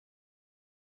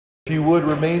you would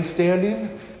remain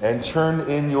standing and turn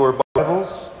in your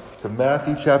Bibles to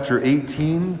Matthew chapter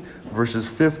 18, verses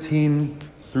 15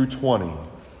 through 20.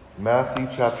 Matthew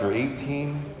chapter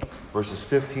 18, verses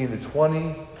 15 to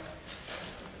 20.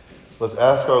 Let's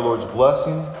ask our Lord's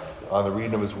blessing on the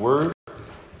reading of his word,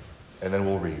 and then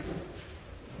we'll read.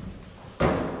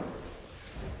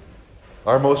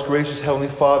 Our most gracious Heavenly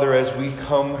Father, as we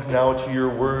come now to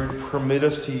your word, permit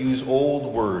us to use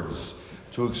old words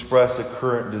to express a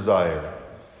current desire.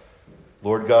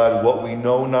 Lord God, what we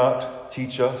know not,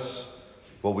 teach us.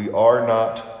 What we are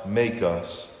not, make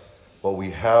us. What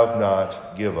we have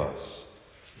not, give us.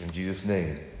 In Jesus'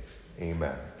 name,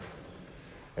 amen.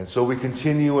 And so we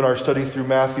continue in our study through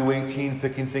Matthew 18,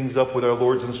 picking things up with our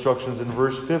Lord's instructions in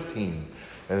verse 15.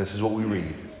 And this is what we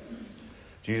read.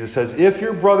 Jesus says, "If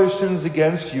your brother sins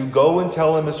against you, go and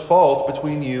tell him his fault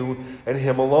between you and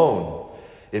him alone.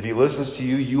 If he listens to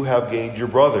you, you have gained your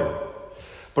brother.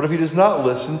 But if he does not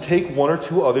listen, take one or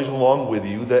two others along with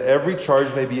you, that every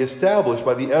charge may be established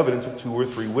by the evidence of 2 or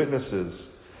 3 witnesses.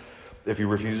 If he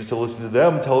refuses to listen to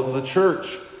them, tell it to the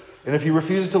church. And if he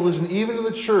refuses to listen even to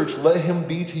the church, let him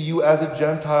be to you as a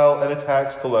Gentile and a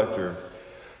tax collector.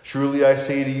 Truly I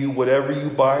say to you, whatever you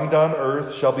bind on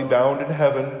earth shall be bound in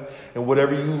heaven, and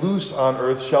whatever you loose on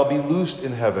earth shall be loosed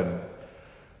in heaven.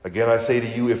 Again, I say to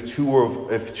you, if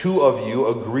two of you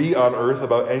agree on earth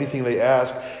about anything they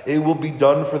ask, it will be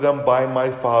done for them by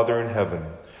my Father in heaven.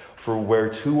 For where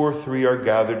 2 or 3 are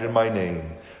gathered in my name,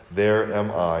 there am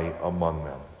I among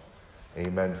them."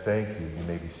 Amen. Thank you. You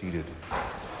may be seated.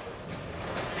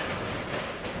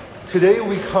 Today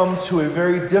we come to a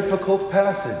very difficult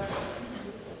passage,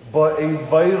 but a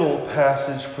vital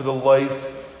passage for the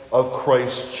life of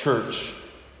Christ's church.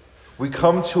 We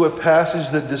come to a passage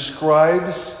that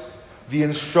describes the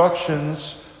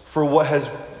instructions for what has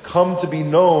come to be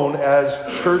known as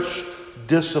church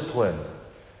discipline.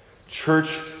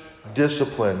 Church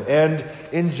discipline. And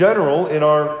in general, in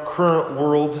our current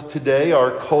world today, our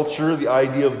culture, the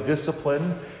idea of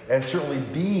discipline, and certainly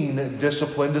being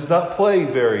disciplined, does not play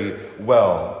very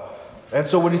well. And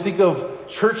so when you think of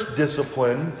church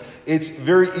discipline, it's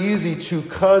very easy to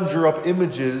conjure up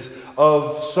images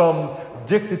of some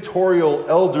dictatorial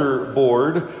elder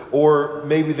board, or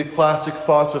maybe the classic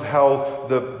thoughts of how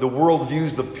the world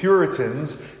views the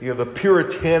Puritans, the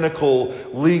puritanical,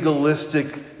 legalistic,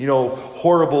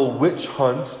 horrible witch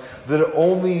hunts that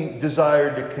only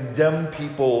desired to condemn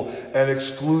people and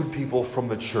exclude people from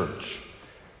the church.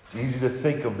 It's easy to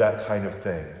think of that kind of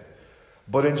thing.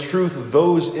 But in truth,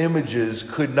 those images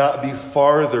could not be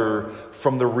farther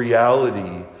from the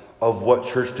reality of what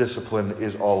church discipline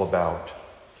is all about.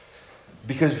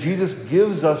 Because Jesus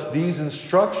gives us these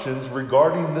instructions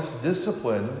regarding this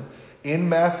discipline in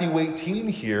Matthew 18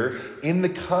 here, in the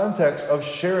context of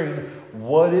sharing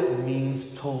what it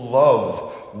means to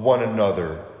love one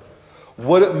another.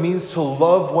 What it means to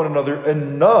love one another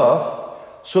enough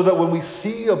so that when we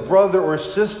see a brother or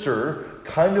sister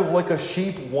kind of like a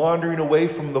sheep wandering away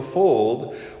from the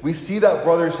fold, we see that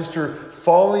brother or sister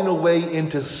falling away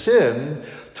into sin,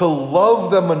 to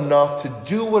love them enough to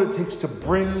do what it takes to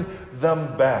bring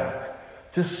them back,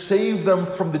 to save them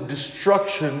from the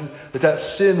destruction that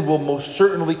sin will most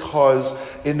certainly cause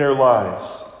in their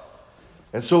lives.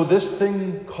 And so this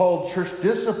thing called church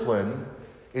discipline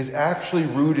is actually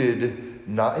rooted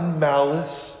not in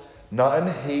malice, not in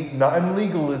hate, not in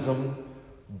legalism,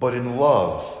 but in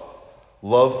love.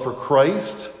 Love for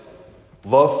Christ,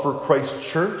 love for Christ's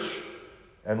church,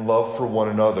 and love for one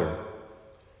another.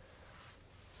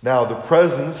 Now, the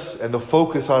presence and the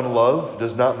focus on love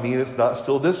does not mean it's not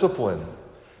still discipline.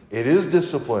 It is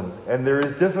discipline, and there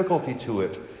is difficulty to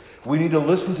it. We need to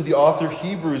listen to the author of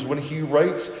Hebrews when he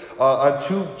writes on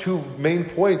two main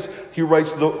points. He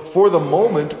writes, for the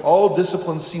moment, all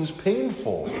discipline seems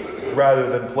painful rather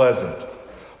than pleasant.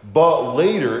 But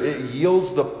later, it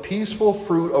yields the peaceful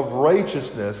fruit of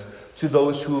righteousness to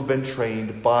those who have been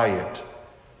trained by it.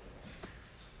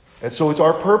 And so it's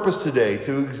our purpose today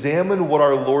to examine what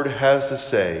our Lord has to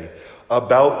say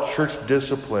about church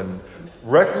discipline,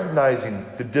 recognizing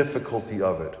the difficulty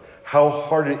of it, how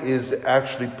hard it is to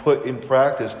actually put in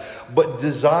practice, but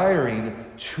desiring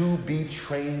to be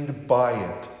trained by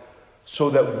it so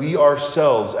that we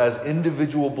ourselves as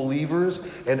individual believers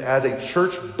and as a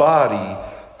church body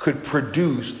could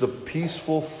produce the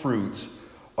peaceful fruits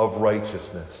of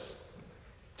righteousness.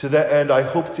 To that end, I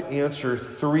hope to answer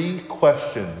 3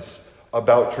 questions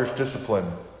about church discipline.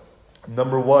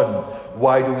 Number 1,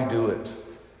 why do we do it?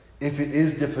 If it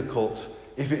is difficult,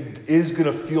 if it is going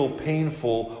to feel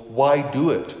painful, why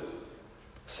do it?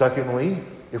 Secondly,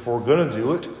 if we're going to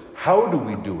do it, how do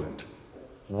we do it?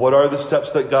 What are the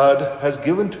steps that God has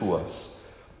given to us?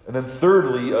 And then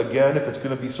thirdly, again, if it's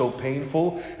going to be so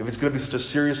painful, if it's going to be such a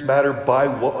serious matter, by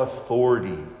what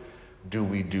authority do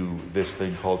we do this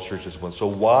thing called church discipline? So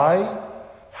why,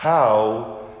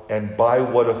 how, and by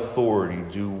what authority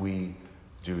do we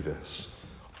do this?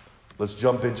 Let's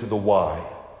jump into the why.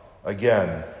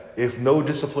 Again, if no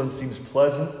discipline seems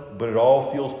pleasant, but it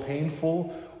all feels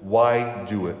painful, why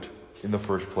do it in the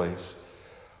first place?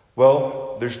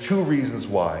 Well, there's two reasons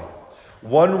why.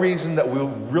 One reason that we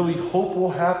really hope will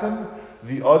happen.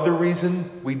 The other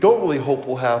reason we don't really hope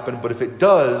will happen, but if it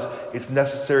does, it's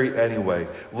necessary anyway.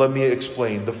 Let me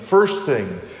explain. The first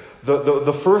thing,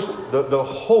 the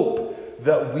hope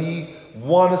that we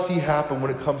want to see happen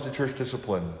when it comes to church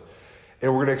discipline,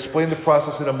 and we're going to explain the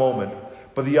process in a moment,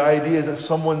 but the idea is that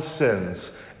someone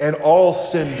sins, and all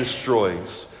sin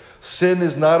destroys. Sin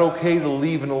is not okay to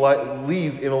leave in a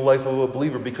life of a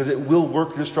believer because it will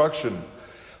work destruction.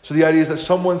 So the idea is that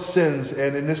someone sins,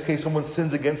 and in this case, someone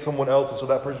sins against someone else, and so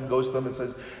that person goes to them and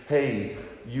says, hey,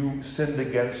 you sinned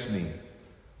against me.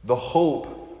 The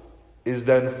hope is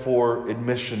then for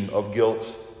admission of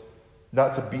guilt,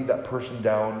 not to beat that person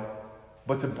down,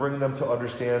 but to bring them to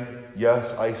understand,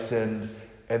 yes, I sinned,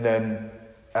 and then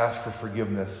ask for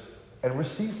forgiveness and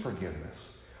receive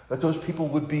forgiveness. That those people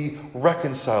would be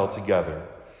reconciled together.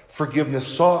 Forgiveness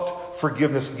sought,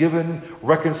 forgiveness given,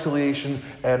 reconciliation,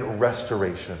 and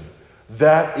restoration.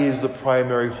 That is the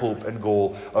primary hope and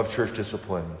goal of church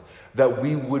discipline. That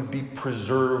we would be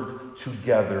preserved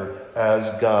together as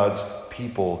God's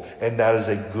people. And that is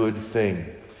a good thing.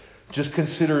 Just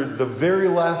consider the very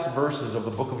last verses of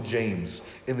the book of James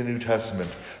in the New Testament.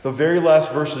 The very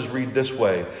last verses read this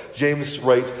way. James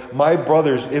writes, my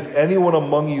brothers, if anyone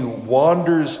among you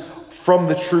wanders from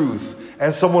the truth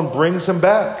and someone brings him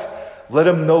back, let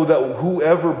him know that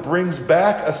whoever brings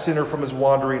back a sinner from his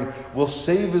wandering will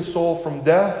save his soul from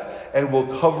death and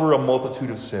will cover a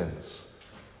multitude of sins.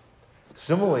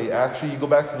 Similarly, actually, you go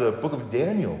back to the book of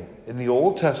Daniel in the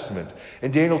Old Testament.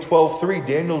 In Daniel 12:3,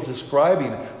 Daniel is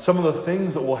describing some of the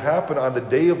things that will happen on the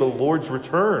day of the Lord's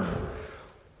return.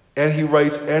 And he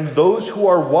writes, and those who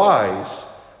are wise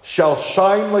shall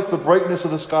shine like the brightness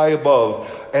of the sky above,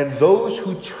 and those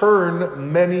who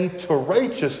turn many to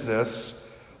righteousness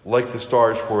like the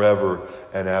stars forever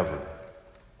and ever.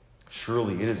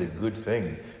 Surely it is a good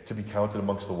thing to be counted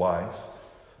amongst the wise.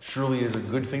 Surely it is a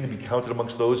good thing to be counted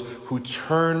amongst those who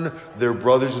turn their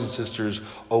brothers and sisters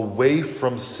away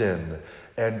from sin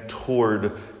and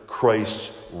toward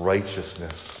Christ's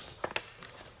righteousness.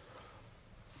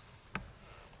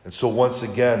 And so once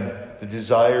again, the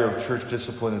desire of church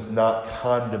discipline is not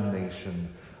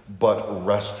condemnation, but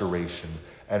restoration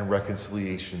and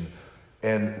reconciliation.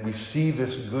 And we see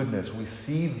this goodness, we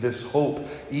see this hope,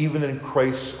 even in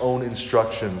Christ's own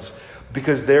instructions.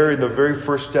 Because there in the very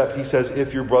first step, he says,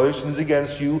 if your brother sins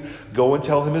against you, go and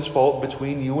tell him his fault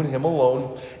between you and him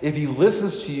alone. If he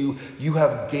listens to you, you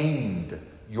have gained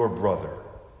your brother.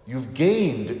 You've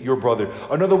gained your brother.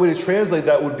 Another way to translate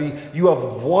that would be, you have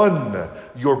won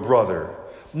your brother.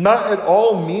 Not at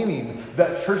all meaning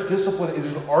that church discipline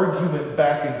is an argument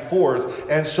back and forth,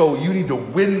 and so you need to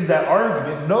win that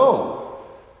argument. No.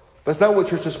 That's not what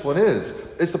church discipline is.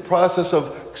 It's the process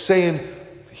of saying,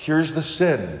 here's the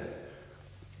sin.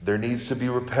 There needs to be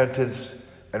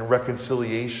repentance and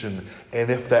reconciliation. And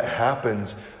if that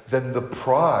happens, then the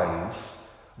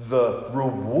prize, the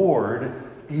reward,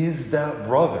 is that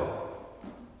brother.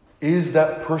 Is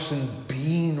that person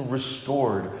being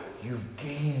restored? You've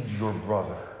gained your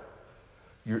brother.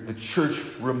 The church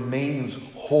remains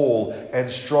whole and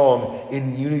strong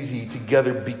in unity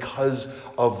together because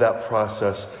of that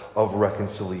process of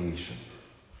reconciliation.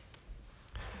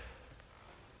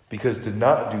 Because to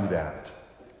not do that,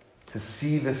 to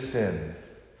see the sin,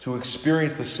 to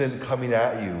experience the sin coming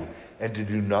at you, and to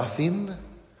do nothing,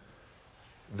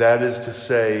 that is to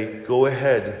say, go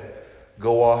ahead,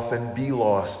 go off and be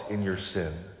lost in your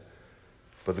sin.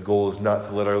 But the goal is not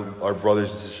to let our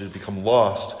brothers and sisters become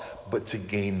lost, but to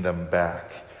gain them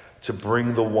back, to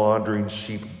bring the wandering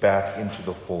sheep back into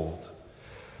the fold.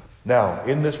 Now,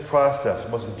 in this process,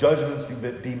 must judgments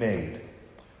be made?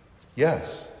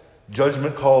 Yes.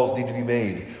 Judgment calls need to be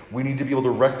made. We need to be able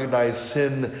to recognize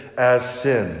sin as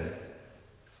sin.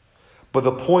 But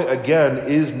the point, again,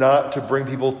 is not to bring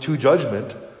people to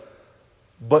judgment,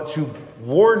 but to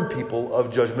warn people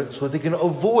of judgment so that they can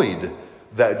avoid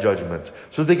that judgment,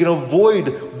 so that they can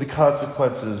avoid the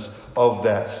consequences of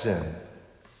that sin.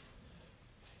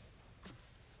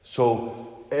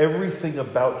 So everything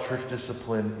about church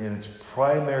discipline in its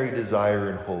primary desire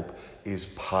and hope is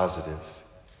positive.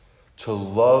 to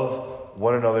love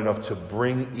one another enough to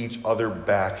bring each other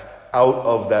back out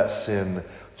of that sin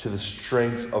to the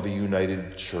strength of a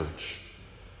united church.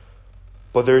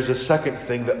 But there's a second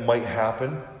thing that might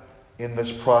happen in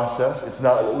this process. It's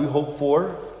not what we hope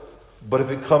for, but if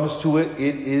it comes to it,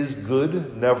 it is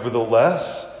good.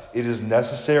 Nevertheless, it is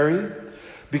necessary,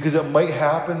 because it might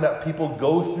happen that people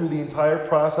go through the entire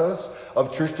process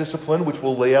of church discipline, which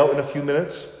we'll lay out in a few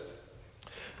minutes.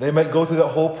 They might go through that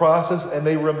whole process and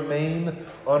they remain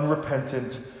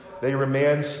unrepentant. They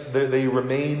remain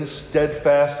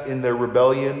steadfast in their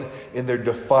rebellion, in their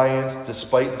defiance,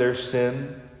 despite their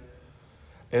sin.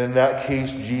 And in that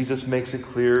case, Jesus makes it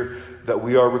clear that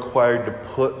we are required to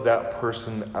put that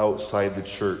person outside the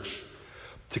church,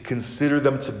 to consider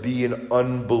them to be an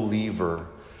unbeliever.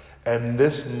 And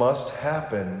this must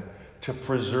happen to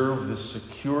preserve the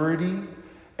security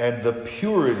and the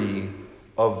purity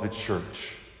of the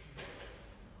church.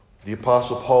 The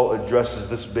Apostle Paul addresses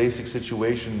this basic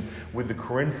situation with the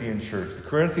Corinthian church. The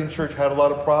Corinthian church had a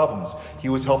lot of problems. He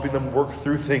was helping them work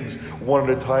through things one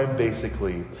at a time,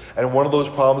 basically. And one of those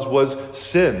problems was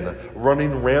sin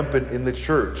running rampant in the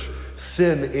church.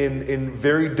 Sin in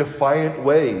very defiant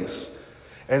ways.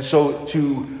 And so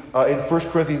in 1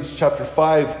 Corinthians chapter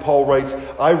 5, Paul writes,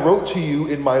 I wrote to you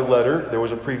in my letter, there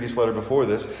was a previous letter before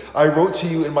this, I wrote to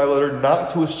you in my letter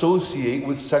not to associate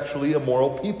with sexually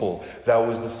immoral people. That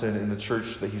was the sin in the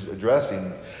church that he's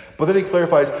addressing. But then he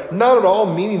clarifies, not at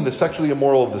all meaning the sexually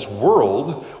immoral of this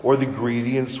world, or the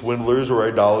greedy and swindlers or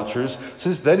idolaters,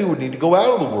 since then he would need to go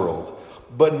out of the world.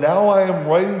 But now I am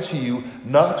writing to you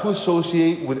not to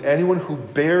associate with anyone who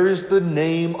bears the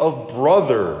name of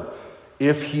brother,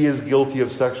 if he is guilty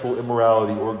of sexual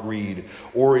immorality or greed,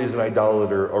 or is an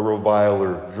idolater, a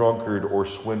reviler, drunkard, or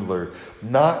swindler,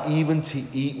 not even to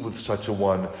eat with such a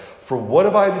one. For what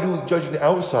have I to do with judging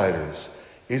outsiders?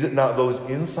 Is it not those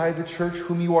inside the church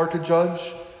whom you are to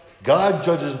judge? God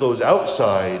judges those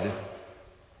outside.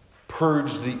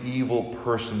 Purge the evil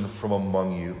person from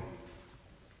among you.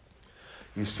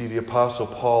 You see, the Apostle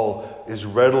Paul is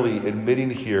readily admitting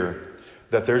here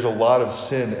that there's a lot of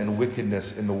sin and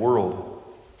wickedness in the world.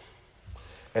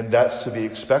 And that's to be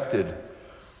expected.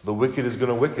 The wicked is going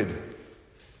to wicked.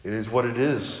 It is what it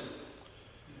is.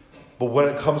 But when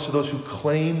it comes to those who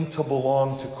claim to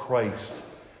belong to Christ,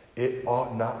 it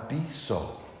ought not be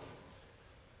so.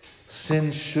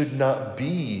 Sin should not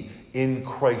be in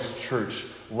Christ's church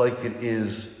like it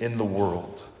is in the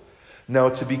world. Now,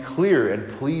 to be clear,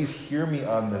 and please hear me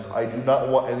on this, I do not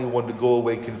want anyone to go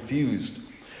away confused.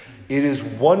 It is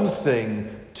one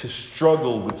thing to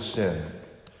struggle with sin,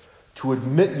 to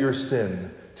admit your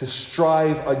sin, to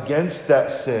strive against that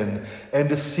sin, and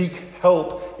to seek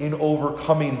help in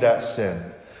overcoming that sin.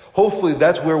 Hopefully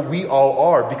that's where we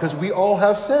all are, because we all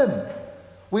have sin.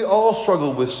 We all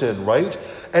struggle with sin, right?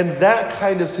 And that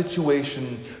kind of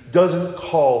situation doesn't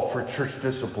call for church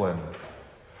discipline.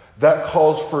 That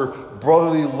calls for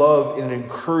brotherly love and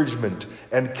encouragement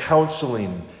and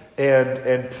counseling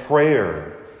and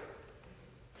prayer.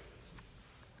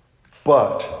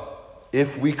 But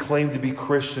if we claim to be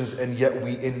Christians and yet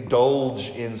we indulge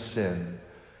in sin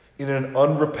in an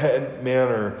unrepentant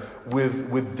manner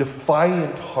with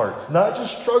defiant hearts, not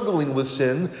just struggling with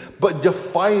sin, but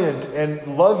defiant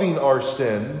and loving our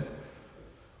sin,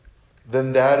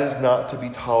 then that is not to be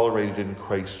tolerated in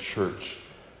Christ's church.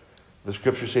 The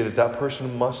scriptures say that that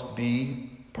person must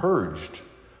be purged.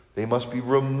 They must be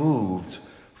removed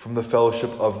from the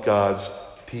fellowship of God's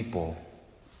people.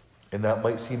 And that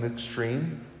might seem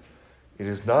extreme. It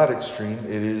is not extreme.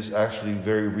 It is actually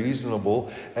very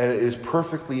reasonable. And it is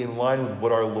perfectly in line with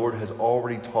what our Lord has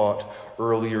already taught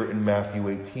earlier in Matthew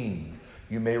 18.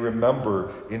 You may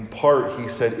remember, in part, he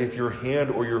said, if your hand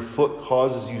or your foot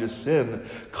causes you to sin,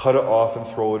 cut it off and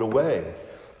throw it away.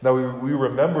 Now, we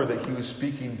remember that he was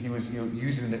speaking, he was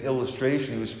using an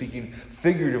illustration, he was speaking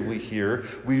figuratively here.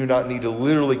 We do not need to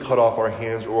literally cut off our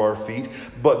hands or our feet,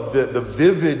 but the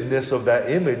vividness of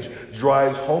that image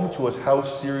drives home to us how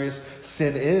serious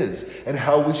sin is and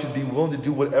how we should be willing to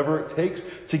do whatever it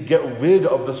takes to get rid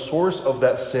of the source of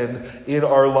that sin in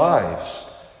our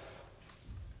lives.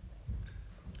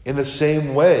 In the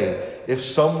same way, if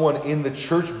someone in the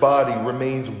church body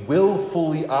remains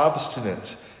willfully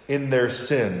obstinate in their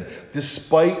sin,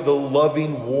 despite the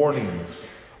loving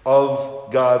warnings of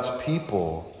God's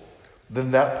people,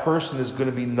 then that person is going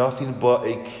to be nothing but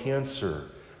a cancer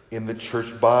in the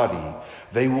church body.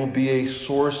 They will be a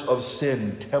source of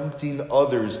sin, tempting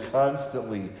others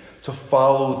constantly to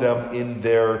follow them in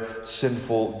their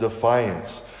sinful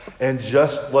defiance. And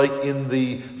just like in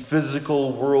the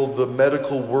physical world, the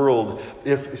medical world,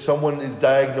 if someone is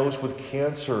diagnosed with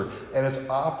cancer and it's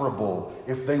operable,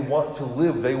 if they want to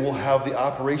live, they will have the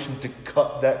operation to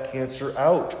cut that cancer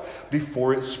out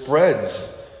before it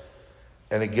spreads.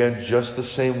 And again, just the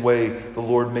same way, the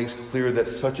Lord makes clear that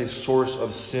such a source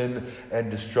of sin and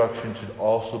destruction should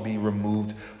also be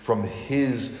removed from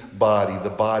his body, the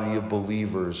body of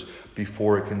believers,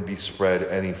 before it can be spread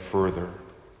any further.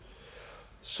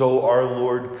 So our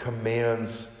Lord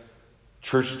commands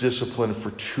church discipline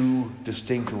for two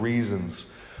distinct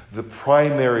reasons. The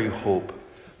primary hope,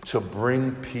 to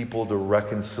bring people to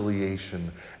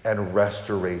reconciliation and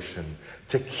restoration,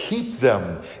 to keep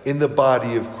them in the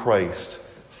body of Christ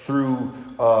through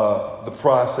the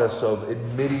process of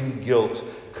admitting guilt,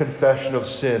 confession of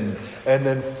sin, and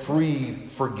then free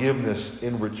forgiveness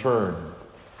in return.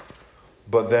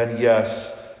 But then,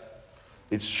 yes,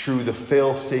 it's true, the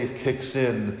fail-safe kicks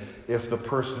in if the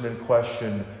person in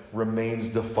question remains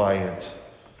defiant,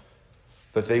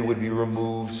 that they would be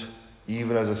removed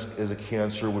even as a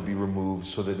cancer would be removed,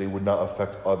 so that they would not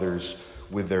affect others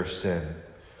with their sin.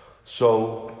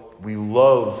 So we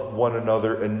love one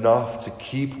another enough to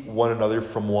keep one another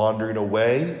from wandering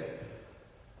away,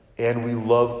 and we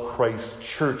love Christ's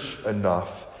church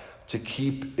enough to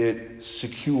keep it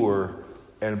secure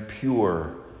and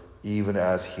pure, even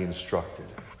as he instructed.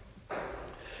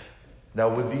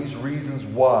 Now, with these reasons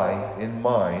why in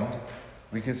mind,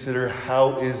 we consider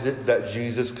how is it that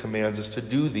Jesus commands us to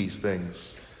do these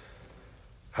things.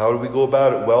 How do we go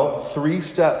about it? Well, 3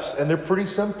 steps, and they're pretty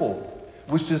simple,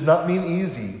 which does not mean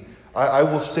easy. I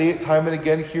will say it time and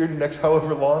again here in the next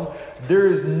however long. There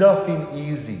is nothing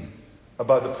easy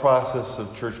about the process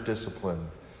of church discipline,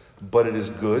 but it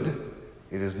is good,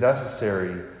 it is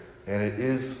necessary, and it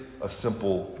is a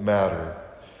simple matter.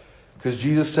 Because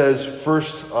Jesus says,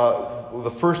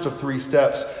 the first of 3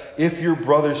 steps, if your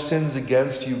brother sins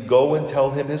against you, go and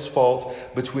tell him his fault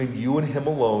between you and him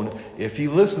alone. If he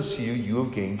listens to you, you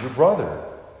have gained your brother.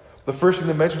 The first thing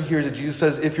to mention here is that Jesus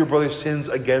says, if your brother sins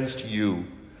against you.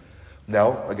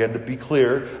 Now, again, to be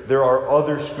clear, there are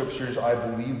other scriptures, I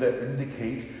believe, that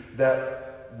indicate that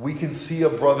we can see a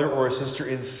brother or a sister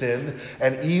in sin,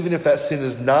 and even if that sin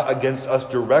is not against us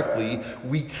directly,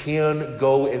 we can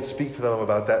go and speak to them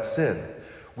about that sin.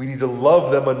 We need to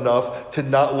love them enough to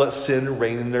not let sin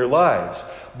reign in their lives.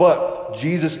 But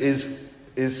Jesus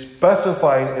is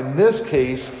specifying in this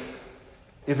case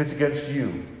if it's against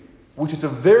you, which at the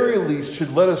very least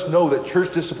should let us know that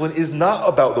church discipline is not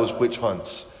about those witch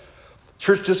hunts.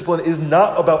 Church discipline is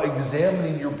not about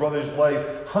examining your brother's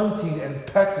life, hunting and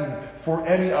pecking for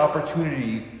any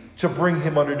opportunity to bring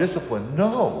him under discipline.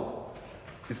 No,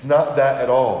 it's not that at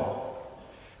all.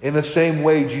 In the same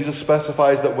way, Jesus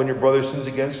specifies that when your brother sins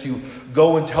against you,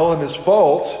 go and tell him his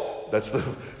fault. That's the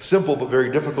simple but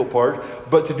very difficult part.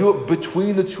 But to do it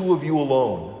between the two of you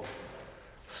alone.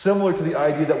 Similar to the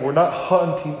idea that we're not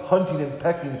hunting and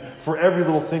pecking for every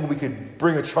little thing we could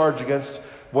bring a charge against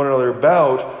one another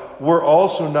about, we're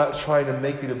also not trying to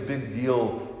make it a big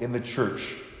deal in the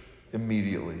church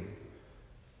immediately.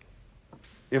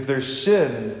 If there's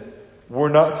sin, we're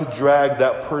not to drag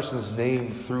that person's name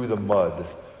through the mud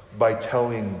by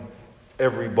telling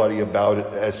everybody about it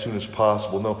as soon as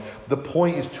possible. No, the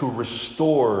point is to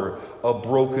restore a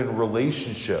broken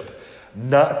relationship,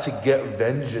 not to get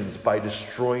vengeance by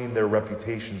destroying their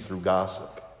reputation through gossip.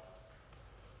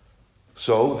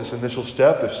 So, this initial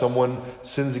step, if someone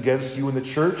sins against you in the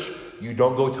church, you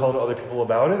don't go telling other people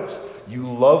about it. You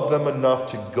love them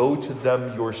enough to go to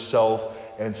them yourself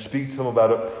and speak to them about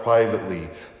it privately.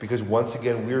 Because once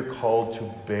again, we are called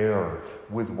to bear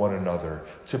with one another,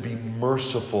 to be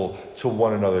merciful to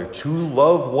one another, to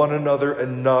love one another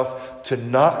enough to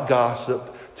not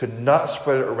gossip, to not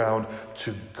spread it around,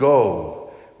 to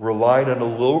go, relying on the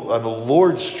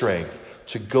Lord's strength,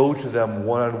 to go to them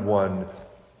one-on-one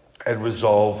and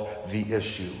resolve the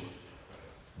issue.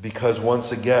 Because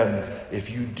once again, if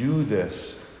you do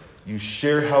this, you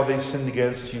share how they've sinned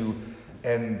against you,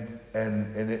 and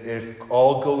if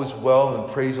all goes well,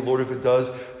 and praise the Lord if it does,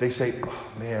 they say,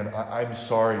 oh, man, I'm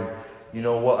sorry. You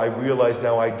know what? I realize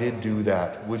now I did do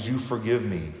that. Would you forgive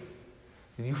me?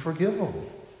 And you forgive them.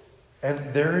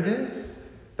 And there it is.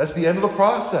 That's the end of the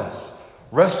process.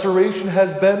 Restoration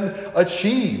has been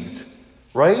achieved,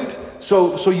 right?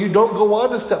 So you don't go on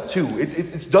to step 2.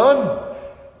 It's done.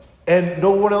 And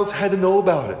no one else had to know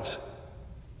about it,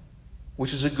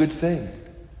 which is a good thing.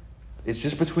 It's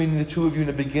just between the two of you in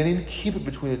the beginning. Keep it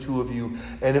between the two of you.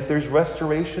 And if there's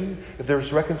restoration, if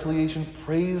there's reconciliation,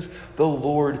 praise the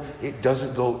Lord, it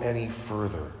doesn't go any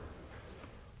further.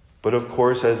 But of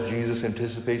course, as Jesus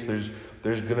anticipates,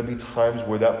 There's going to be times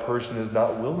where that person is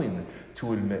not willing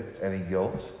to admit any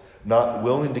guilt, not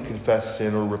willing to confess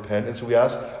sin or repent. And so we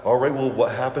ask, all right, well,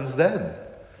 what happens then?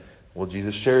 Well,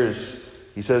 Jesus shares,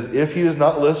 he says, if he does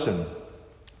not listen,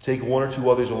 take one or two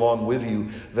others along with you,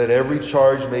 that every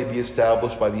charge may be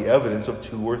established by the evidence of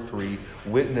 2 or 3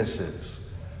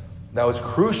 witnesses. Now, it's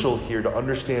crucial here to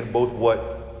understand both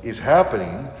what is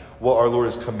happening, what our Lord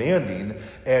is commanding,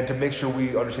 and to make sure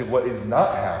we understand what is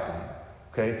not happening.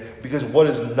 Okay? Because what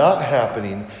is not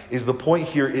happening is the point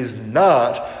here is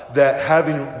not that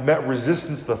having met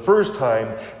resistance the first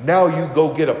time, now you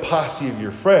go get a posse of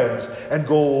your friends and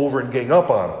go over and gang up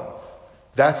on them.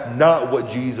 That's not what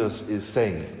Jesus is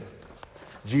saying.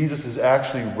 Jesus is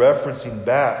actually referencing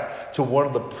back to one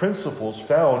of the principles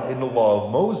found in the law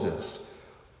of Moses.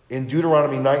 In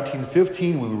Deuteronomy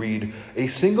 19:15, we read, "A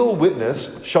single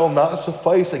witness shall not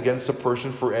suffice against a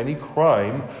person for any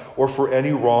crime or for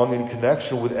any wrong in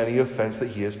connection with any offense that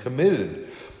he has committed.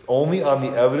 Only on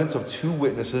the evidence of 2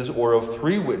 witnesses or of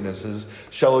 3 witnesses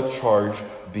shall a charge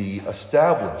be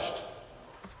established."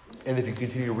 And if you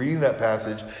continue reading that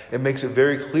passage, it makes it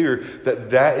very clear that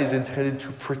that is intended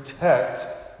to protect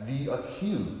the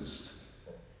accused.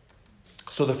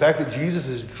 So the fact that Jesus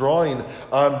is drawing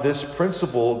on this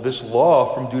principle, this law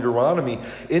from Deuteronomy,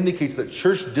 indicates that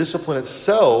church discipline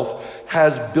itself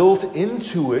has built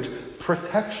into it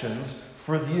protections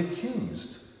for the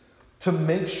accused, to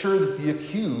make sure that the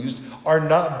accused are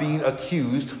not being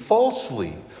accused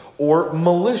falsely or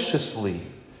maliciously.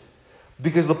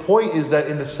 Because the point is that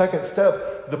in the second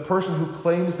step, the person who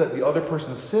claims that the other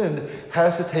person sinned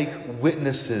has to take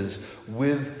witnesses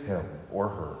with him or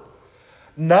her.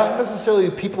 Not necessarily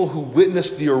people who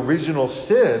witnessed the original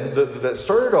sin that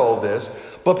started all of this,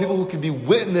 but people who can be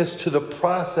witness to the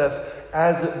process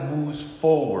as it moves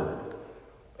forward.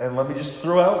 And let me just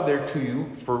throw out there to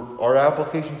you for our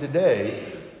application today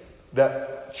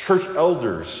that church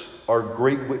elders are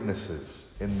great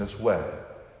witnesses in this way,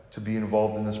 to be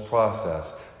involved in this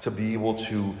process, to be able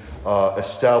to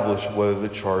establish whether the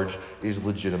charge is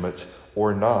legitimate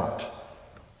or not.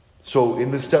 So in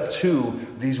this step 2,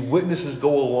 these witnesses go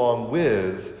along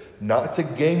with, not to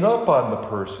gang up on the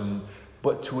person,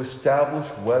 but to establish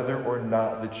whether or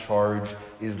not the charge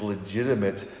is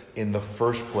legitimate in the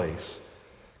first place.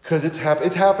 Because it's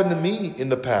happened to me in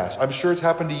the past. I'm sure it's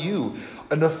happened to you.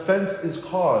 An offense is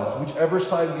caused, whichever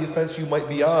side of the offense you might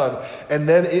be on. And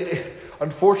then,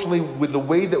 unfortunately, with the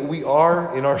way that we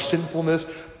are in our sinfulness,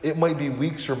 it might be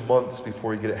weeks or months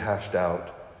before you get it hashed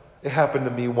out. It happened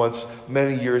to me once,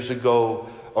 many years ago,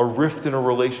 a rift in a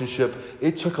relationship.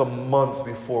 It took a month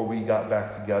before we got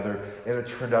back together, and it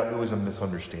turned out it was a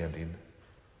misunderstanding.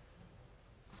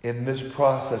 In this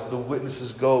process, the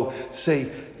witnesses go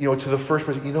say, to the first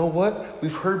person, you know what?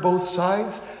 We've heard both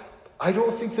sides. I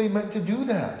don't think they meant to do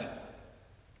that.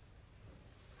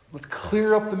 Let's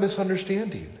clear up the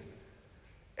misunderstanding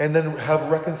and then have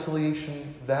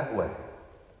reconciliation that way.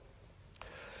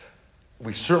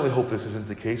 We certainly hope this isn't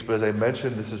the case, but as I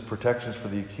mentioned, this is protections for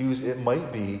the accused. It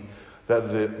might be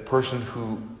that the person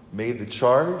who made the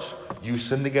charge, you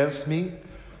sinned against me,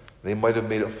 they might have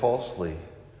made it falsely.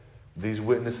 These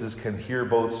witnesses can hear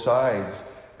both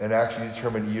sides and actually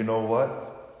determine, you know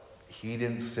what? He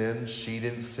didn't sin, she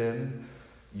didn't sin.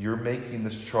 You're making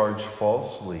this charge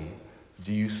falsely.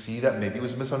 Do you see that? Maybe it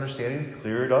was a misunderstanding,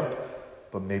 clear it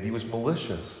up, but maybe it was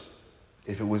malicious.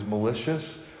 If it was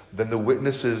malicious, then the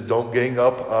witnesses don't gang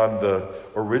up on the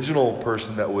original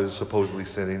person that was supposedly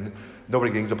sinning.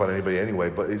 Nobody gangs up on anybody anyway,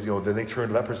 but then they turn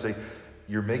to that person and say,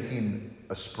 you're making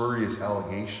a spurious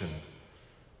allegation.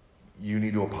 You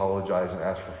need to apologize and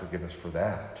ask for forgiveness for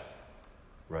that,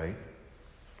 right?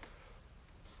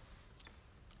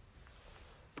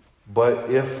 But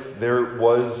if there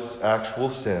was actual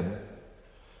sin,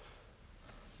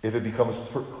 if it becomes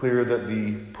clear that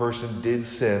the person did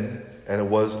sin and it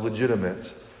was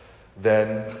legitimate,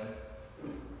 then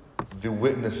the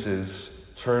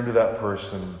witnesses turn to that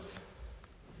person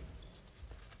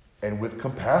and with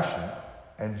compassion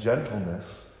and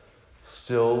gentleness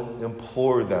still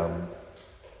implore them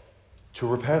to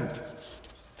repent,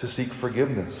 to seek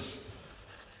forgiveness.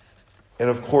 And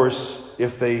of course,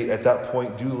 if they at that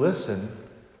point do listen,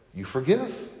 you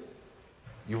forgive,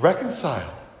 you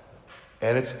reconcile,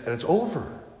 and it's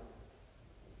over.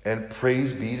 And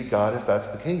praise be to God if that's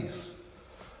the case.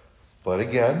 But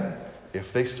again,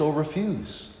 if they still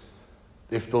refuse,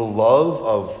 if the love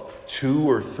of 2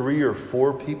 or 3 or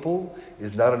 4 people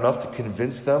is not enough to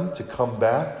convince them to come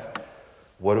back,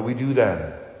 what do we do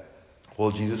then?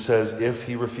 Well, Jesus says, if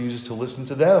he refuses to listen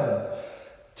to them,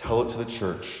 tell it to the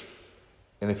church.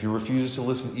 And if he refuses to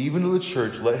listen even to the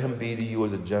church, let him be to you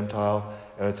as a Gentile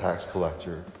and a tax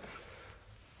collector.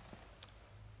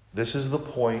 This is the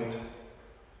point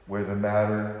where the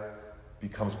matter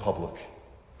becomes public.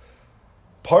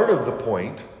 Part of the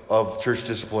point of church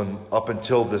discipline up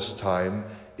until this time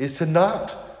is to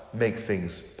not make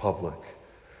things public.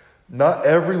 Not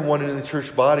everyone in the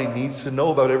church body needs to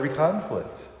know about every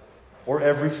conflict or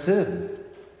every sin.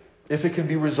 If it can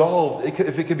be resolved,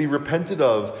 if it can be repented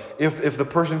of, if the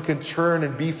person can turn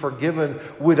and be forgiven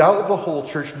without the whole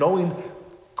church knowing,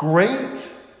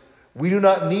 great. We do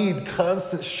not need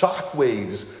constant shock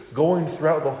waves going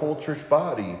throughout the whole church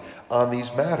body on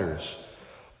these matters.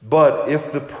 But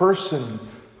if the person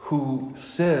who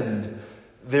sinned,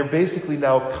 they're basically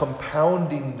now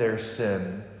compounding their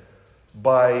sin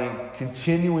by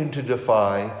continuing to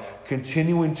defy,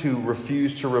 continuing to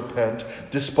refuse to repent,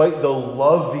 despite the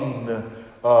loving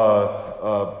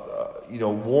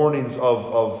warnings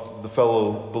of the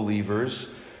fellow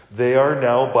believers. They are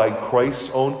now, by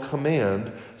Christ's own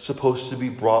command, supposed to be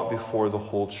brought before the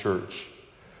whole church.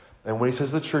 And when he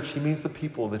says the church, he means the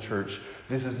people of the church.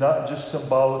 This is not just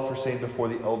symbolic for saying before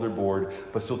the elder board,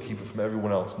 but still keep it from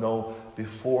everyone else. No,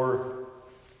 before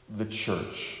the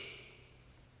church.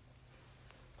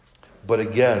 But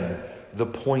again, the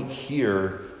point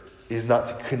here is not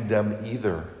to condemn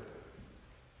either.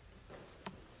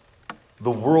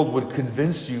 The world would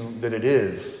convince you that it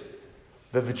is.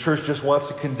 That the church just wants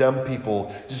to condemn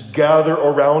people. Just gather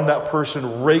around that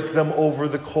person, rake them over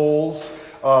the coals,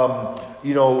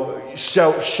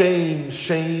 shout shame,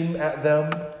 shame at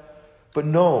them. But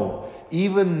no,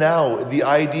 even now, the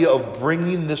idea of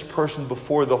bringing this person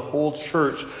before the whole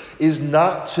church is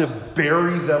not to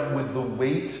bury them with the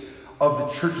weight of the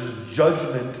church's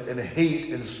judgment and hate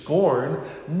and scorn.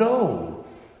 No.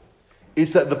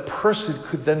 It's that the person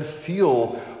could then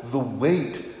feel the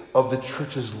weight of the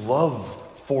church's love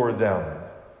for them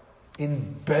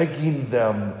in begging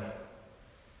them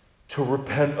to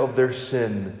repent of their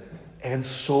sin and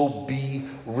so be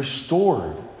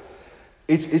restored.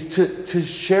 It's to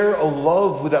share a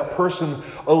love with that person,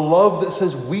 a love that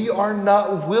says we are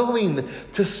not willing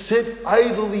to sit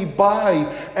idly by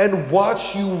and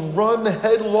watch you run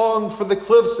headlong for the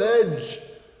cliff's edge.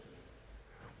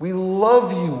 We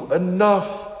love you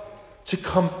enough to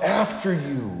come after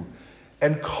you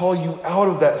and call you out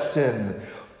of that sin,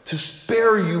 to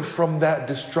spare you from that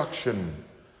destruction.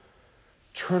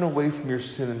 Turn away from your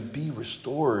sin and be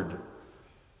restored.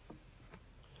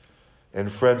 And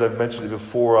friends, I've mentioned it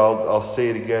before, I'll say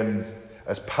it again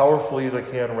as powerfully as I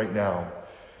can right now.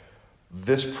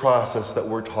 This process that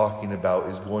we're talking about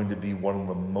is going to be one of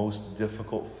the most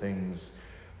difficult things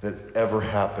that ever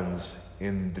happens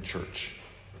in the church,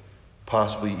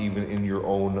 possibly even in your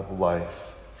own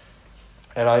life.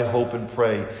 And I hope and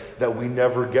pray that we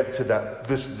never get to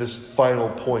this final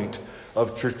point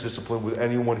of church discipline with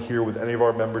anyone here, with any of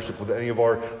our membership, with any of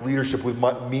our leadership, with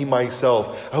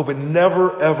myself. I hope it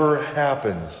never, ever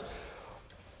happens.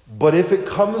 But if it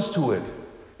comes to it,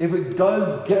 if it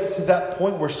does get to that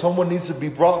point where someone needs to be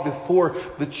brought before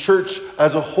the church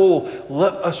as a whole,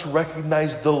 let us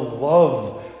recognize the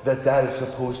love that is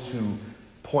supposed to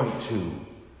point to.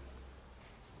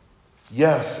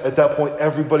 Yes, at that point,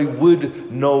 everybody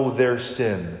would know their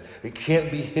sin. It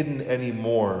can't be hidden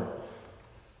anymore.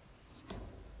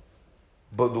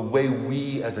 But the way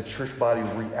we as a church body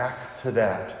react to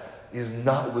that is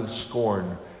not with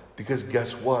scorn. Because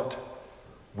guess what?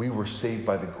 We were saved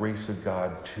by the grace of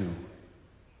God too.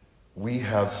 We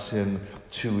have sin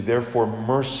too. Therefore,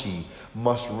 mercy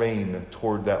must reign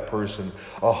toward that person.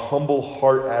 A humble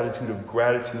heart attitude of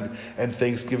gratitude and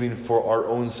thanksgiving for our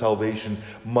own salvation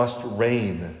must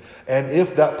reign. And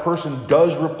if that person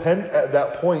does repent at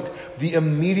that point, the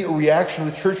immediate reaction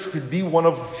of the church should be one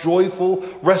of joyful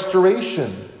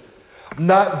restoration.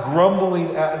 Not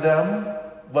grumbling at them,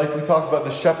 like we talked about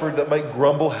the shepherd that might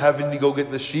grumble having to go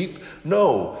get the sheep.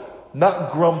 No.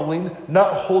 Not grumbling,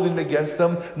 not holding it against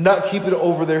them, not keeping it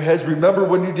over their heads. Remember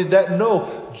when you did that?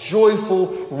 No.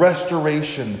 Joyful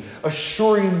restoration,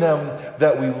 assuring them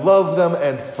that we love them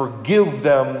and forgive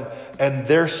them, and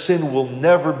their sin will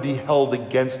never be held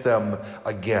against them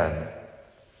again.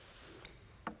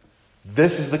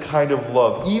 This is the kind of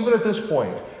love, even at this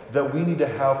point, that we need to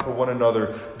have for one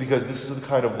another, because this is the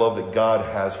kind of love that God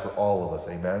has for all of us.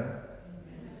 Amen?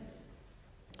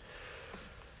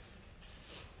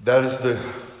 That is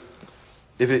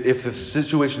if the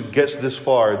situation gets this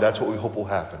far, that's what we hope will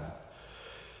happen.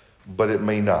 But it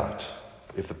may not.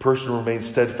 If the person remains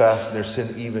steadfast in their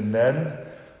sin even then,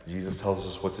 Jesus tells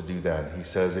us what to do then. He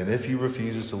says, and if he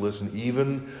refuses to listen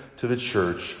even to the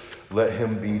church, let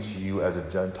him be to you as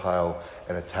a Gentile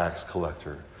and a tax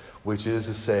collector, which is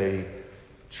to say,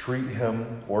 treat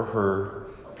him or her,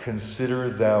 consider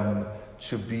them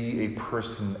to be a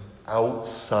person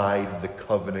outside the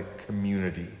covenant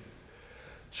community.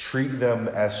 Treat them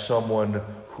as someone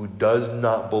who does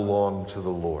not belong to the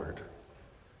Lord,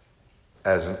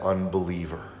 as an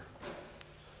unbeliever.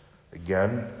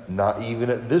 Again, not even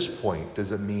at this point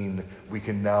does it mean we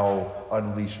can now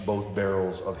unleash both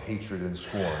barrels of hatred and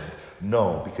scorn.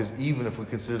 No, because even if we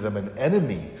consider them an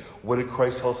enemy, what did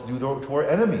Christ tell us to do to our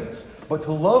enemies? But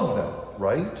to love them,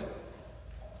 right?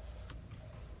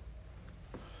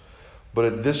 But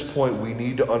at this point, we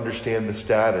need to understand the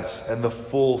status and the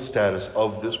full status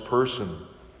of this person,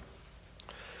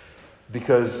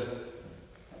 because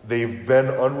they've been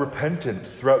unrepentant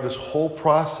throughout this whole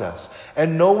process.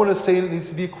 And no one is saying it needs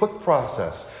to be a quick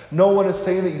process. No one is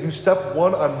saying that you do step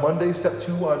 1 on Monday, step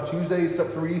 2 on Tuesday, step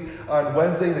 3 on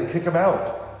Wednesday, and then kick them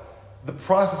out. The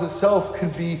process itself can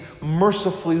be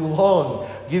mercifully long,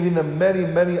 giving them many,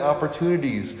 many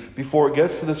opportunities before it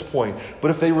gets to this point. But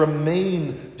if they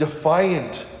remain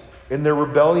defiant in their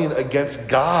rebellion against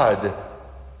God,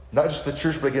 not just the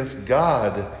church, but against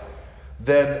God,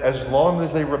 then as long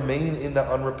as they remain in that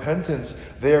unrepentance,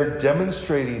 they are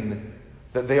demonstrating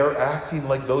that they are acting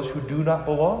like those who do not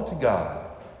belong to God.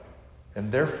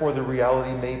 And therefore the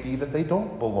reality may be that they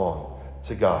don't belong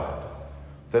to God,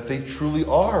 that they truly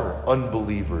are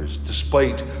unbelievers,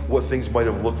 despite what things might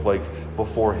have looked like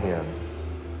beforehand.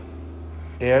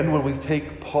 And when we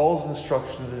take Paul's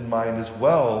instructions in mind as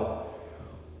well,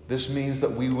 this means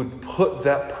that we would put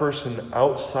that person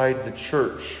outside the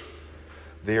church.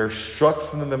 They are struck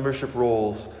from the membership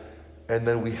rolls, and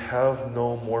then we have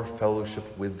no more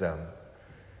fellowship with them.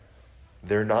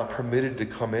 They're not permitted to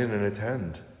come in and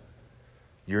attend.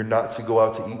 You're not to go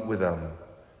out to eat with them.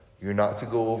 You're not to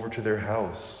go over to their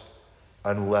house,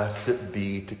 unless it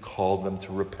be to call them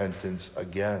to repentance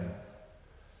again.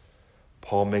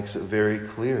 Paul makes it very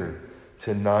clear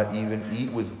to not even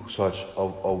eat with such a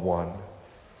one.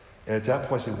 And at that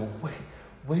point I say, well,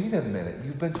 wait a minute.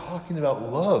 You've been talking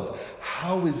about love.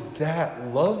 How is that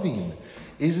loving?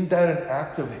 Isn't that an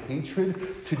act of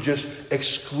hatred to just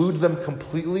exclude them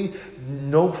completely?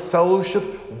 No fellowship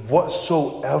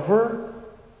whatsoever?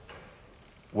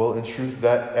 Well, in truth,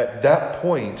 that at that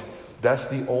point, that's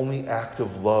the only act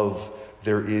of love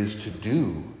there is to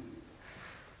do.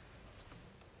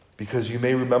 Because you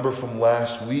may remember from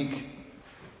last week,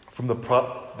 from the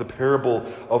parable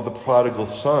of the prodigal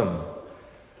son,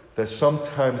 that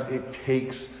sometimes it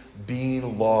takes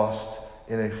being lost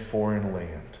in a foreign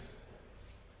land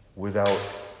without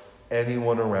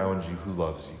anyone around you who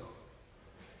loves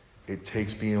you. It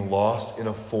takes being lost in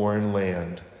a foreign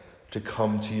land to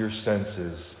come to your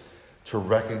senses, to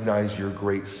recognize your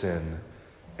great sin,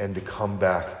 and to come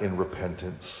back in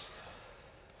repentance.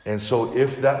 And so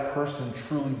if that person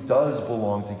truly does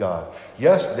belong to God,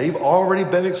 yes, they've already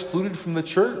been excluded from the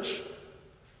church,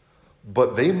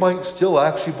 but they might still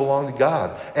actually belong to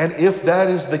God. And if that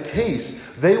is the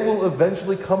case, they will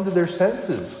eventually come to their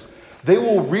senses. They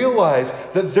will realize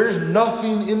that there's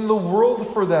nothing in the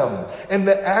world for them, and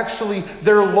that actually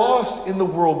they're lost in the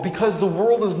world because the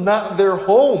world is not their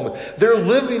home. They're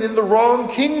living in the wrong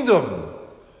kingdom.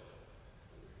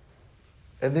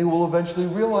 And they will eventually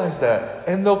realize that,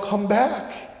 and they'll come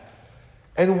back.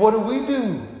 And what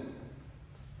do?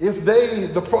 If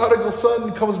the prodigal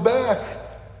son comes back,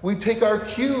 we take our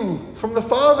cue from the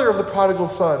father of the prodigal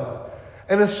son.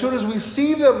 And as soon as we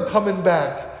see them coming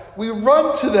back, we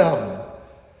run to them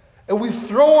and we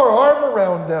throw our arm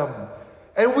around them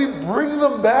and we bring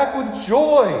them back with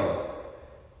joy,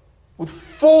 with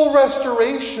full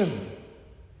restoration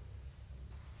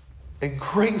and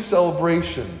great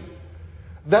celebration.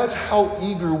 That's how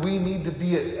eager we need to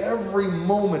be at every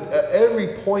moment, at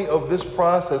every point of this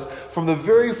process, from the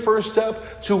very first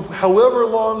step to however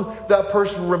long that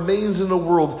person remains in the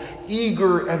world,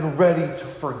 eager and ready to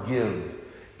forgive,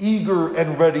 eager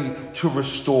and ready to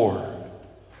restore.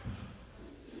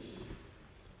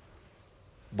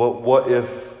 But what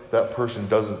if that person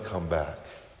doesn't come back?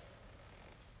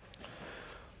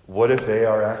 What if they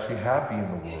are actually happy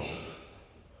in the world?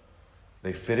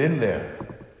 They fit in there.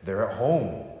 They're at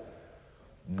home.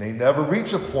 And they never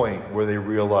reach a point where they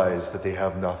realize that they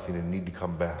have nothing and need to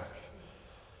come back.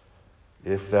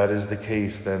 If that is the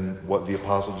case, then what the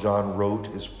Apostle John wrote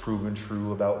is proven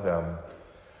true about them.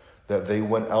 That they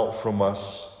went out from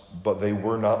us, but they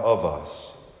were not of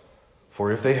us.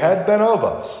 For if they had been of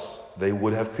us, they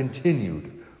would have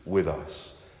continued with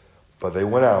us. But they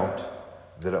went out,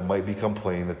 that it might become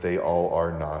plain that they all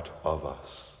are not of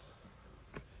us.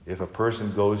 If a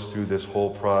person goes through this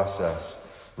whole process,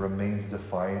 remains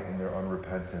defiant in their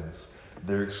unrepentance,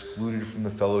 they're excluded from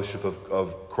the fellowship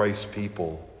of Christ's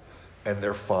people, and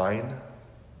they're fine,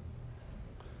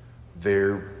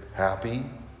 they're happy,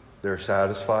 they're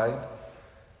satisfied,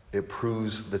 it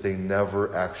proves that they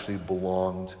never actually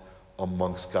belonged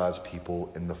amongst God's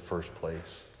people in the first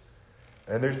place.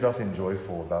 And there's nothing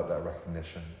joyful about that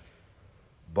recognition.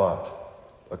 But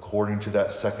according to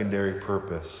that secondary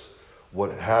purpose,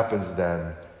 what happens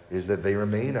then is that they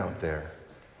remain out there.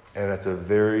 And at the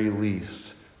very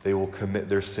least, they will commit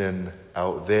their sin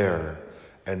out there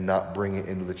and not bring it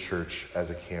into the church as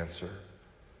a cancer.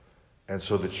 And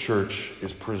so the church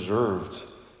is preserved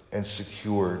and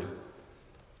secured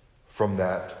from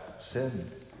that sin,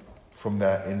 from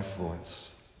that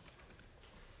influence.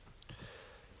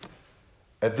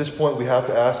 At this point, we have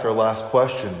to ask our last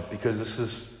question, because this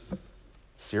is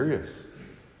serious.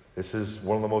 This is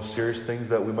one of the most serious things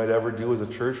that we might ever do as a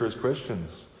church or as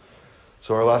Christians.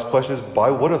 So our last question is, by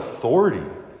what authority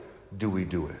do we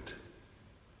do it?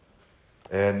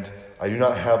 And I do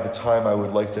not have the time I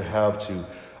would like to have to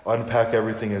unpack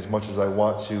everything as much as I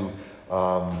want to.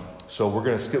 So we're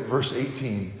going to skip verse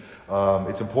 18.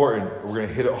 It's important. We're going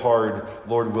to hit it hard,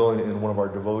 Lord willing, in one of our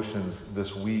devotions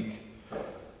this week.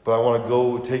 But I want to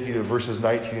go take you to verses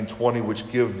 19 and 20,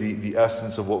 which give the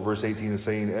essence of what verse 18 is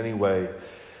saying anyway.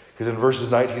 Because in verses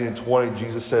 19 and 20,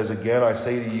 Jesus says, "Again, I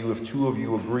say to you, if two of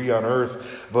you agree on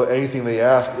earth about anything they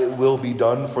ask, it will be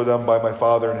done for them by my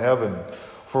Father in heaven.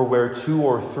 For where 2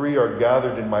 or 3 are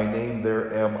gathered in my name,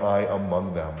 there am I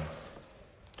among them."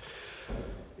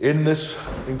 In this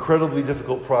incredibly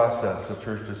difficult process of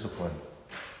church discipline,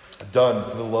 done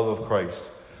for the love of Christ,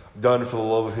 done for the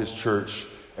love of his church,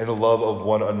 and the love of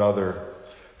one another,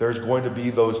 there's going to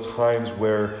be those times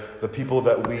where the people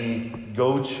that we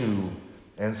go to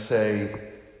and say,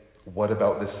 "What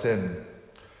about this sin?"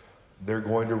 they're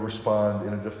going to respond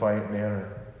in a defiant manner.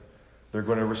 They're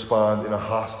going to respond in a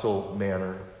hostile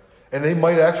manner. And they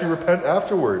might actually repent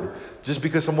afterward. Just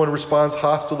because someone responds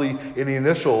hostilely in the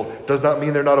initial does not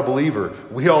mean they're not a believer.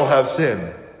 We all have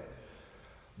sin.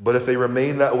 But if they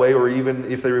remain that way, or even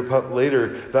if they repent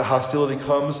later, that hostility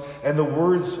comes, and the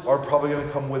words are probably going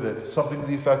to come with it. Something to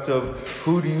the effect of,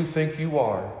 "Who do you think you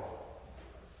are?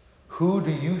 Who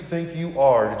do you think you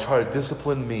are to try to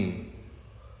discipline me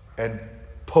and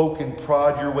poke and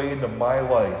prod your way into my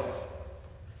life?"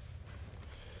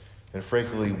 And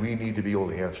frankly, we need to be able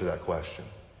to answer that question.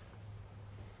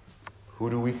 Who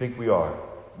do we think we are?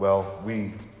 Well,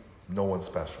 no one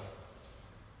special.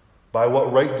 By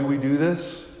what right do we do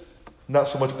this? Not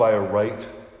so much by a right,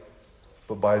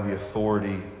 but by the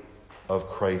authority of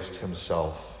Christ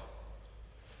himself.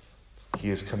 He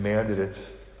has commanded it.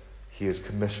 He has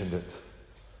commissioned it.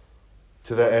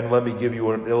 To that end, let me give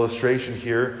you an illustration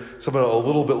here, something a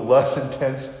little bit less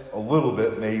intense, a little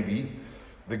bit maybe,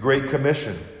 the Great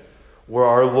Commission, where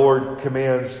our Lord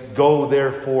commands, "Go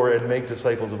therefore and make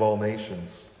disciples of all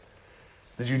nations."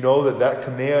 Did you know that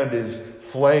command is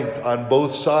flanked on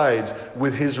both sides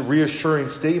with his reassuring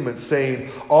statement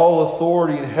saying, "All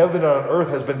authority in heaven and on earth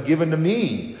has been given to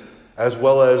me," as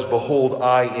well as, "Behold,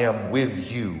 I am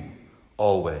with you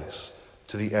always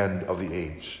to the end of the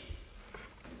age."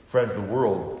 Friends, the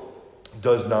world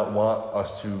does not want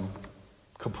us to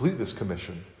complete this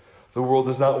commission. The world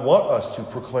does not want us to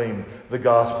proclaim the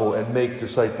gospel and make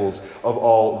disciples of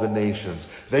all the nations.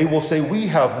 They will say, "We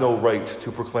have no right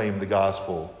to proclaim the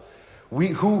gospel.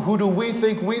 Who do we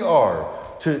think we are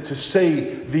to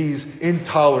say these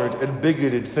intolerant and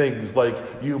bigoted things like,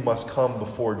 'You must come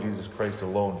before Jesus Christ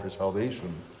alone for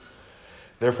salvation'?"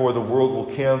 Therefore, the world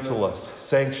will cancel us,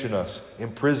 sanction us,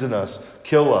 imprison us,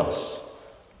 kill us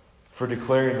for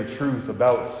declaring the truth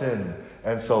about sin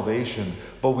and salvation,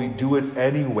 but we do it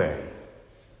anyway.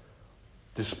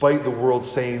 Despite the world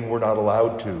saying we're not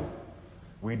allowed to,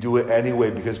 we do it anyway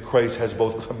because Christ has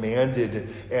both commanded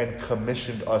and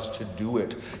commissioned us to do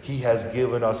it. He has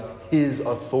given us his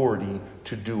authority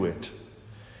to do it.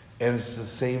 And it's the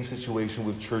same situation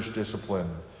with church discipline.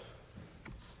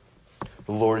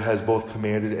 The Lord has both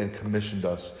commanded and commissioned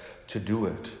us to do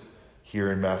it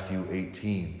here in Matthew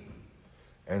 18.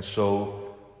 And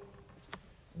so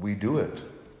we do it.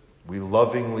 We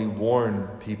lovingly warn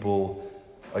people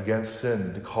against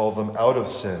sin, to call them out of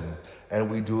sin. And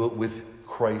we do it with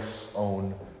Christ's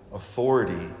own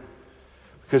authority.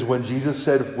 Because when Jesus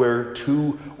said, "Where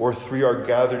 2 or 3 are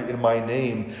gathered in my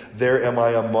name, there am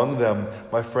I among them,"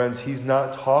 my friends, he's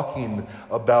not talking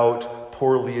about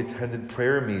poorly attended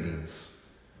prayer meetings.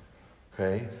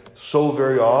 Okay? So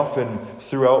very often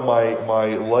throughout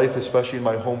my life, especially in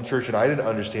my home church, and I didn't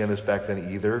understand this back then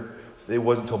either, It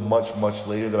wasn't until much, much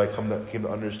later that I came to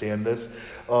understand this.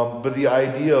 But the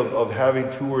idea of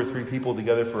having 2 or 3 people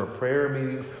together for a prayer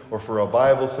meeting or for a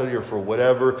Bible study or for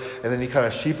whatever, and then you kind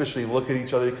of sheepishly look at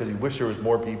each other because you wish there was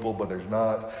more people, but there's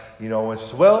not. It's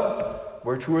just, well,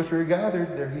 where 2 or 3 are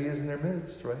gathered, there he is in their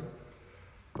midst, right?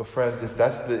 But friends, if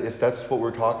that's what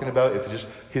we're talking about, if it's just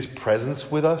his presence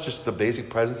with us, just the basic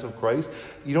presence of Christ,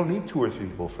 you don't need 2 or 3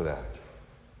 people for that.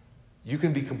 You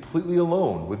can be completely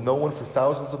alone with no one for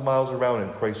thousands of miles around,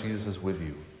 and Christ Jesus is with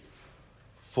you,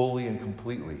 fully and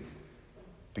completely,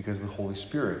 because the Holy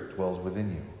Spirit dwells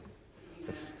within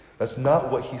you. That's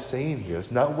not what he's saying here.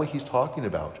 That's not what he's talking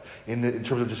about in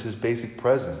terms of just his basic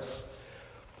presence.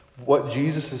 What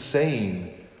Jesus is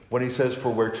saying when he says, for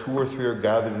where 2 or 3 are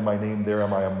gathered in my name, there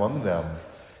am I among them,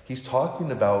 he's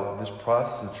talking about this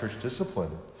process of church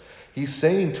discipline. He's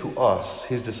saying to us,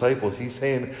 his disciples, he's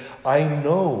saying, I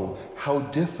know how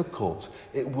difficult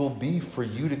it will be for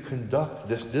you to conduct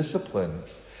this discipline,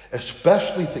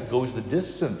 especially if it goes the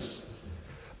distance.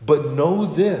 But know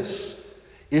this,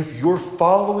 if you're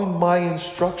following my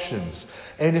instructions,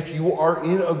 and if you are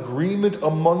in agreement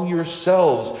among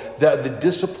yourselves that the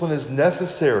discipline is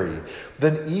necessary,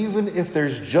 then even if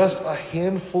there's just a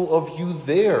handful of you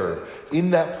there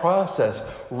in that process,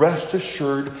 rest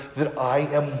assured that I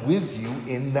am with you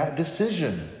in that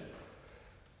decision.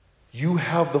 You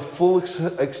have the full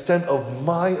extent of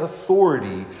my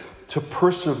authority to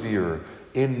persevere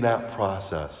in that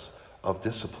process of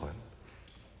discipline.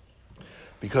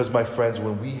 Because, my friends,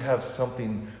 when we have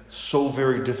something so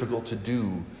very difficult to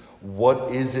do,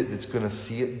 what is it that's going to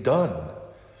see it done?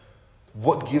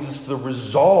 What gives us the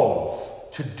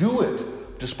resolve to do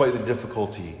it despite the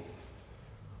difficulty?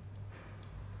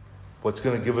 What's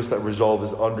going to give us that resolve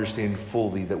is understanding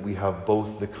fully that we have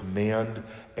both the command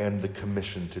and the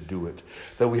commission to do it.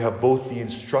 That we have both the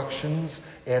instructions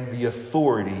and the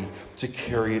authority to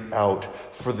carry it out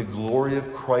for the glory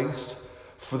of Christ,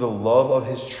 for the love of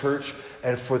his church,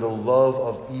 and for the love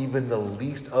of even the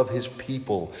least of his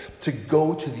people, to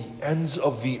go to the ends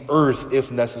of the earth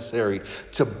if necessary,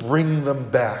 to bring them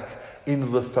back into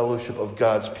the fellowship of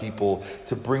God's people,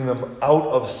 to bring them out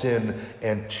of sin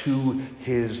and to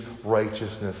his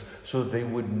righteousness, so that they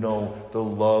would know the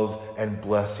love and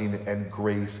blessing and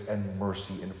grace and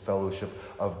mercy and fellowship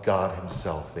of God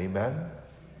himself. Amen?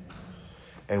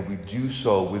 And we do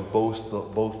so with both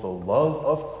the love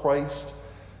of Christ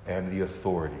and the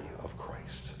authority of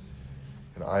Christ.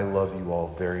 And I love you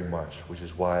all very much, which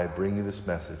is why I bring you this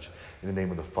message in the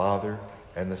name of the Father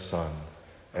and the Son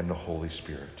and the Holy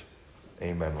Spirit.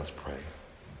 Amen. Let's pray.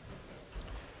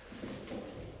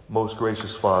 Most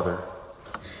gracious Father,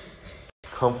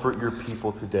 comfort your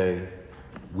people today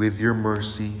with your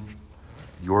mercy,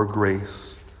 your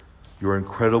grace, your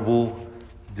incredible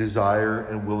desire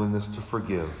and willingness to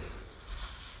forgive,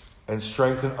 and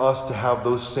strengthen us to have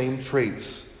those same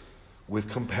traits with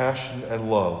compassion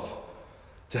and love,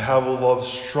 to have a love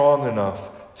strong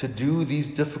enough to do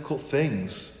these difficult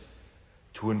things,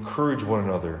 to encourage one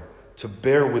another, to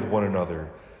bear with one another,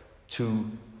 to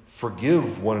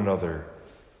forgive one another,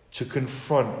 to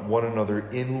confront one another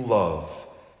in love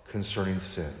concerning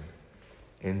sin.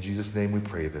 In Jesus' name we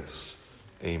pray this.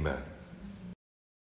 Amen.